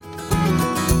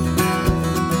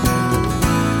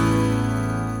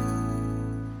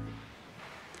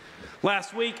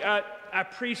Last week, I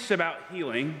preached about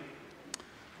healing.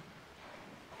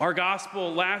 Our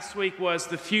gospel last week was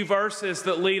the few verses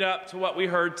that lead up to what we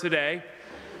heard today,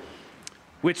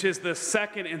 which is the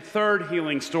second and third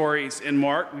healing stories in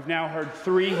Mark. We've now heard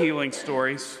 3 healing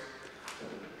stories.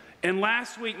 And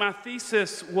last week, my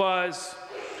thesis was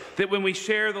that when we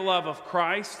share the love of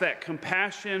Christ, that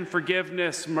compassion,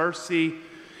 forgiveness, mercy,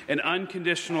 and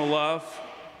unconditional love,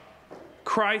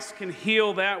 Christ can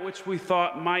heal that which we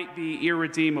thought might be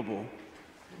irredeemable.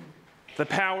 The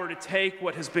power to take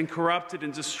what has been corrupted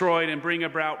and destroyed and bring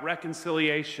about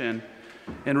reconciliation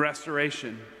and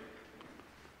restoration.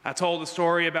 I told a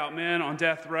story about men on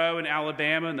death row in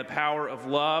Alabama and the power of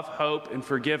love, hope, and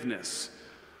forgiveness,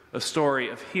 a story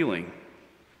of healing.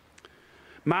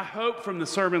 My hope from the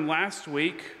sermon last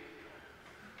week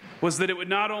was that it would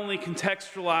not only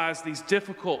contextualize these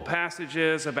difficult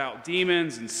passages about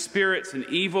demons and spirits and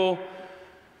evil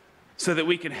so that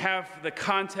we can have the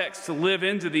context to live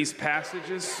into these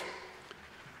passages,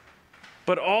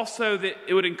 but also that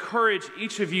it would encourage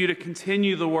each of you to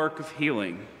continue the work of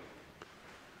healing,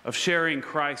 of sharing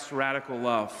Christ's radical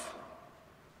love,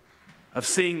 of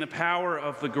seeing the power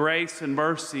of the grace and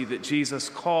mercy that Jesus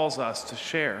calls us to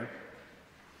share.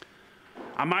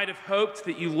 I might have hoped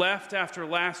that you left after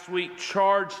last week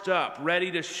charged up,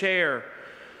 ready to share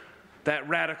that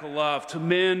radical love, to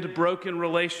mend broken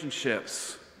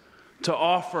relationships, to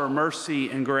offer mercy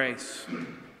and grace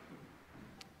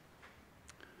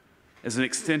as an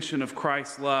extension of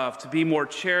Christ's love, to be more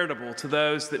charitable to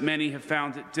those that many have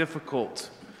found it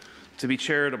difficult to be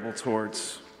charitable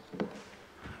towards.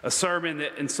 A sermon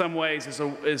that in some ways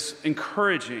is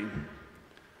encouraging.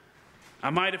 I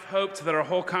might have hoped that our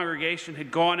whole congregation had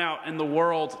gone out in the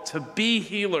world to be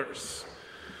healers,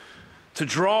 to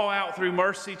draw out through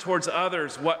mercy towards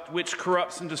others which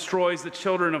corrupts and destroys the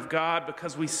children of God,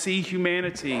 because we see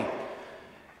humanity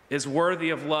is worthy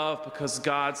of love because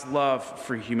God's love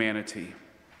for humanity.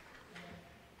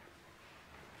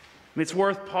 It's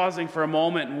worth pausing for a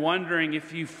moment and wondering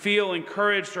if you feel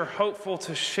encouraged or hopeful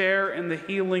to share in the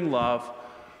healing love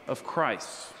of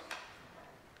Christ,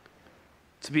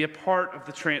 to be a part of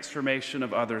the transformation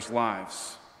of others'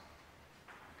 lives,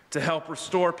 to help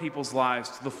restore people's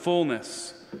lives to the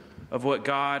fullness of what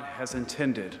God has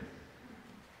intended.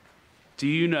 Do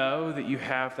you know that you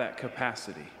have that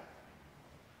capacity?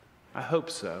 I hope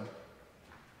so.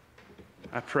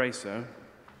 I pray so.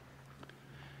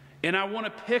 And I want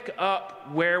to pick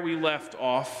up where we left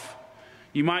off.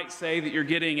 You might say that you're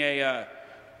getting a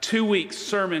 2-week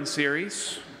sermon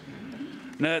series.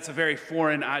 No, that's a very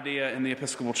foreign idea in the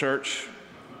Episcopal Church.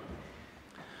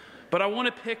 But I want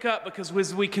to pick up because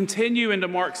as we continue into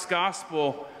Mark's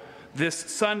Gospel this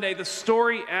Sunday, the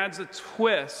story adds a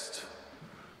twist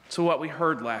to what we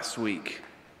heard last week.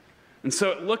 And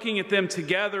so looking at them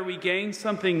together, we gain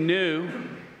something new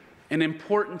and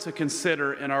important to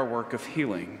consider in our work of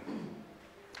healing.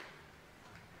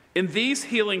 In these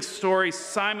healing stories,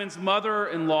 Simon's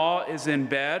mother-in-law is in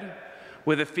bed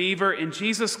with a fever, and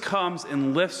Jesus comes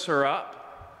and lifts her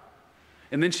up.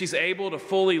 And then she's able to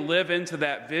fully live into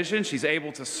that vision. She's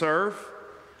able to serve.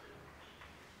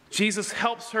 Jesus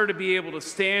helps her to be able to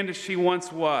stand as she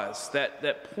once was,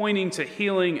 that pointing to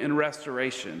healing and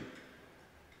restoration.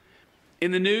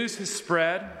 And the news has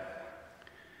spread.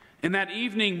 And that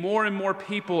evening, more and more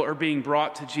people are being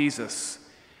brought to Jesus,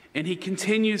 and he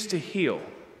continues to heal.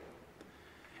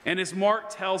 And as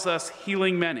Mark tells us,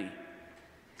 healing many.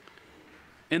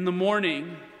 In the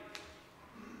morning,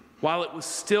 while it was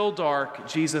still dark,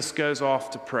 Jesus goes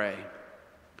off to pray.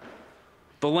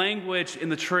 The language in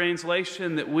the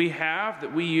translation that we have,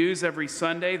 that we use every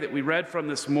Sunday, that we read from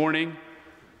this morning,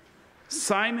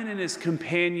 Simon and his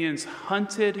companions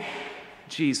hunted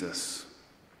Jesus.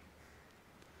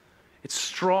 It's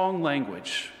strong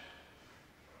language.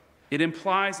 It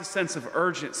implies a sense of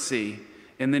urgency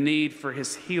in the need for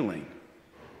his healing.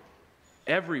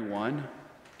 Everyone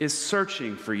is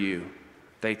searching for you,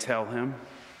 they tell him.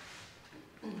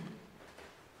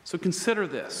 So consider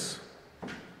this.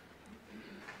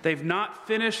 They've not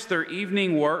finished their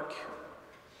evening work.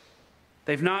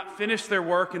 They've not finished their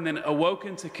work and then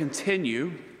awoken to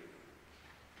continue.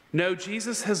 No,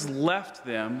 Jesus has left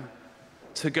them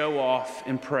to go off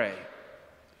and pray.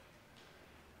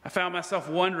 I found myself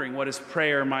wondering what his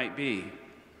prayer might be.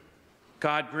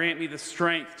 God, grant me the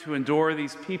strength to endure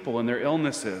these people and their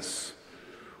illnesses,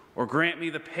 or grant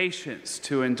me the patience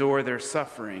to endure their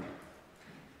suffering.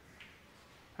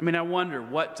 I wonder,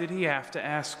 what did he have to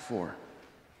ask for?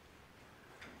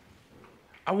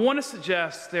 I want to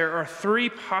suggest there are 3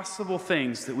 possible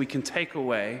things that we can take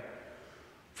away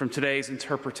from today's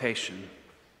interpretation.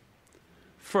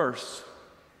 First,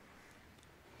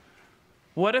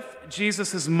 what if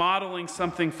Jesus is modeling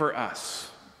something for us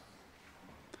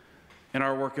in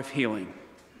our work of healing?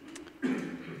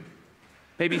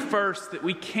 Maybe first, that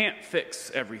we can't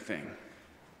fix everything.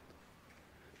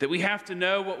 That we have to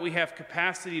know what we have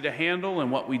capacity to handle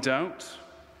and what we don't.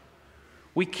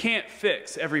 We can't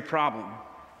fix every problem.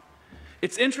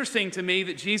 It's interesting to me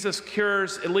that Jesus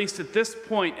cures, at least at this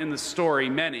point in the story,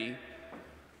 many,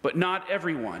 but not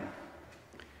everyone.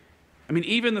 I mean,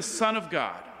 even the Son of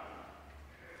God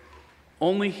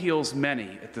only heals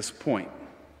many at this point.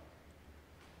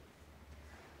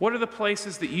 What are the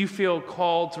places that you feel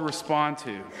called to respond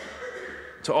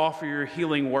to offer your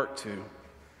healing work to?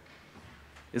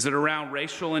 Is it around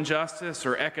racial injustice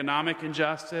or economic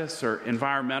injustice or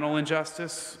environmental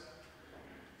injustice?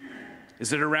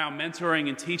 Is it around mentoring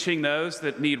and teaching those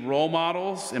that need role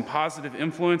models and positive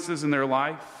influences in their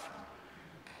life?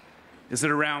 Is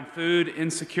it around food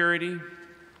insecurity?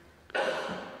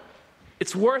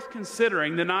 It's worth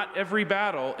considering that not every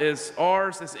battle is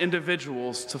ours as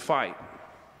individuals to fight.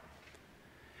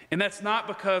 And that's not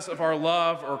because of our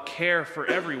love or care for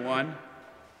everyone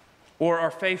or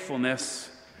our faithfulness.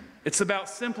 It's about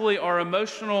simply our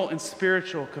emotional and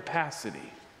spiritual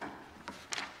capacity.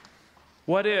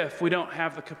 What if we don't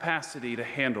have the capacity to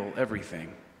handle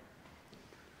everything?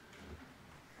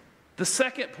 The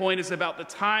second point is about the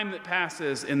time that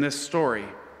passes in this story.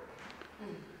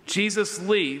 Jesus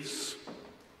leaves,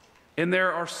 and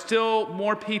there are still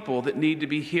more people that need to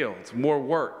be healed, more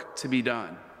work to be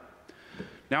done.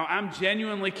 Now, I'm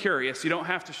genuinely curious. You don't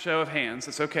have to show of hands.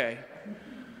 It's okay.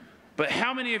 But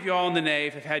how many of y'all in the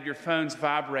nave have had your phones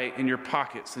vibrate in your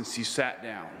pocket since you sat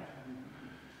down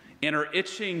and are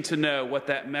itching to know what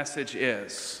that message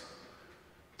is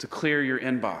to clear your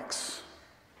inbox?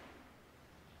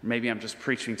 Maybe I'm just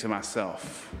preaching to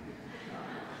myself.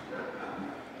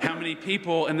 How many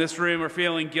people in this room are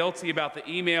feeling guilty about the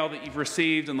email that you've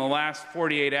received in the last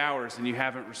 48 hours and you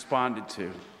haven't responded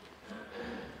to?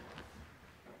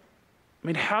 I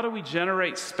mean, how do we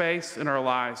generate space in our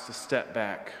lives to step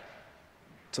back,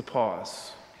 to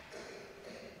pause,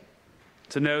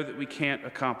 to know that we can't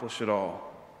accomplish it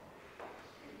all?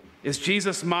 Is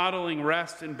Jesus modeling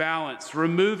rest and balance,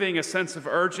 removing a sense of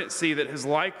urgency that has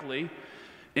likely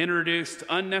introduced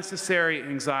unnecessary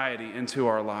anxiety into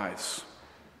our lives?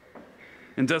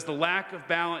 And does the lack of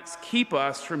balance keep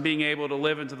us from being able to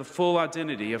live into the full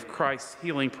identity of Christ's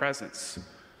healing presence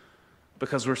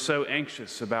because we're so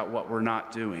anxious about what we're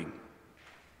not doing?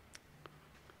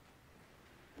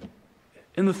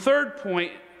 And the third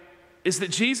point is that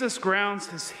Jesus grounds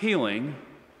his healing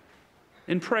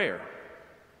in prayer.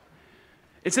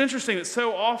 It's interesting that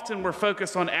so often we're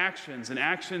focused on actions and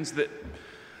actions that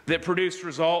produce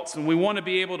results, and we want to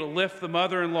be able to lift the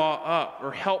mother-in-law up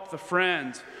or help the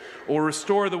friend or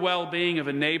restore the well-being of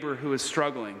a neighbor who is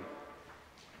struggling.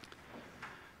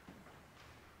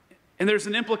 And there's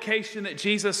an implication that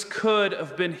Jesus could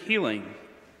have been healing.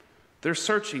 They're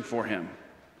searching for him.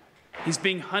 He's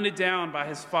being hunted down by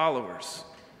his followers,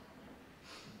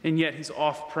 and yet he's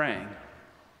off praying.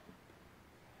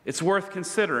 It's worth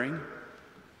considering.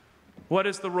 What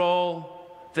is the role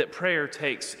that prayer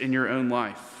takes in your own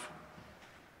life?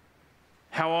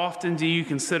 How often do you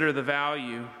consider the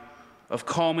value of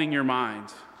calming your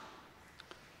mind,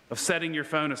 of setting your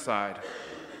phone aside,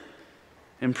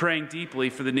 and praying deeply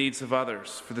for the needs of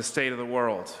others, for the state of the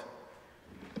world,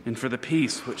 and for the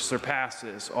peace which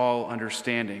surpasses all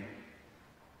understanding?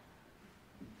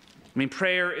 I mean,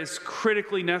 prayer is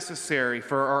critically necessary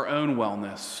for our own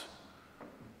wellness,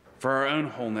 for our own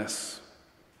wholeness.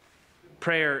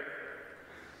 Prayer,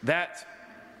 that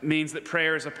means that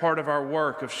prayer is a part of our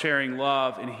work of sharing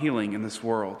love and healing in this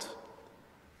world.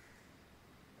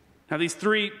 Now, these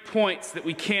 3 points that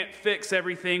we can't fix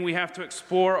everything, we have to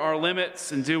explore our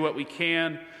limits and do what we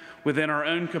can within our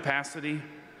own capacity.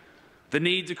 The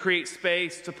need to create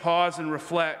space to pause and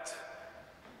reflect,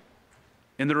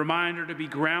 and the reminder to be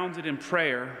grounded in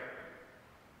prayer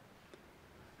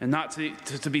and not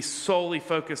to be solely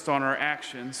focused on our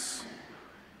actions.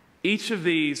 Each of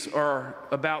these are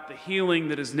about the healing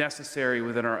that is necessary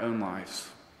within our own lives.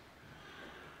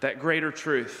 That greater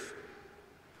truth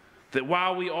that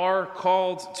while we are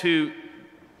called to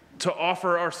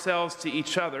offer ourselves to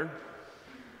each other,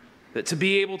 that to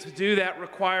be able to do that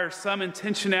requires some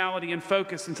intentionality and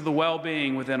focus into the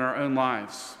well-being within our own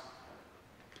lives.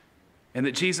 And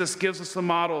that Jesus gives us a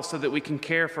model so that we can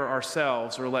care for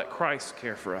ourselves or let Christ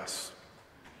care for us.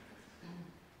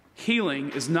 Healing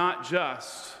is not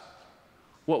just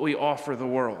what we offer the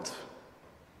world.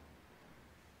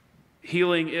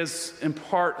 Healing is, in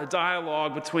part, a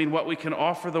dialogue between what we can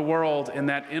offer the world and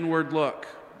that inward look,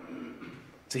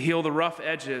 to heal the rough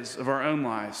edges of our own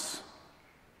lives,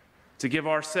 to give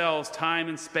ourselves time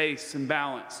and space and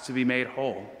balance to be made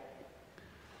whole.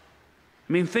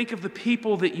 I mean, think of the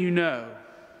people that you know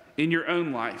in your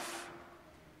own life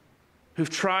who've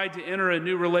tried to enter a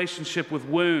new relationship with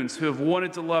wounds, who have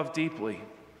wanted to love deeply,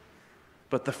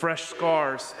 but the fresh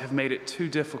scars have made it too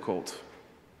difficult.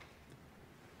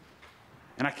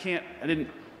 And I didn't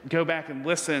go back and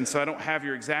listen, so I don't have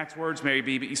your exact words, Mary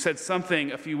B., but you said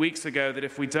something a few weeks ago that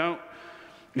if we don't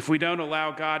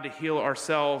allow God to heal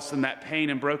ourselves and that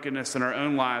pain and brokenness in our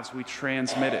own lives, we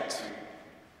transmit it.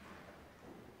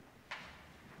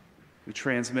 We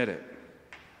transmit it.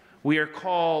 We are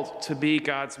called to be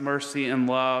God's mercy and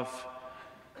love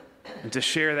and to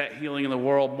share that healing in the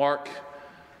world. Mark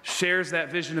shares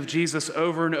that vision of Jesus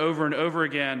over and over and over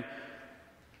again.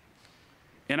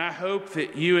 And I hope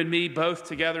that you and me both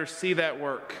together see that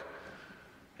work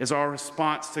as our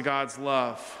response to God's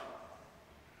love,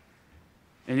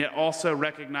 and yet also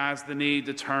recognize the need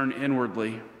to turn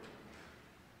inwardly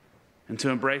and to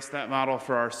embrace that model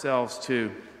for ourselves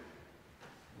too.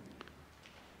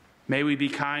 May we be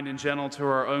kind and gentle to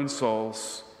our own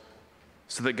souls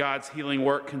so that God's healing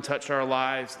work can touch our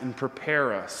lives and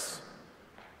prepare us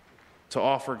to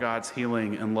offer God's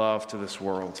healing and love to this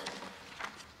world.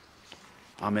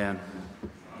 Amen.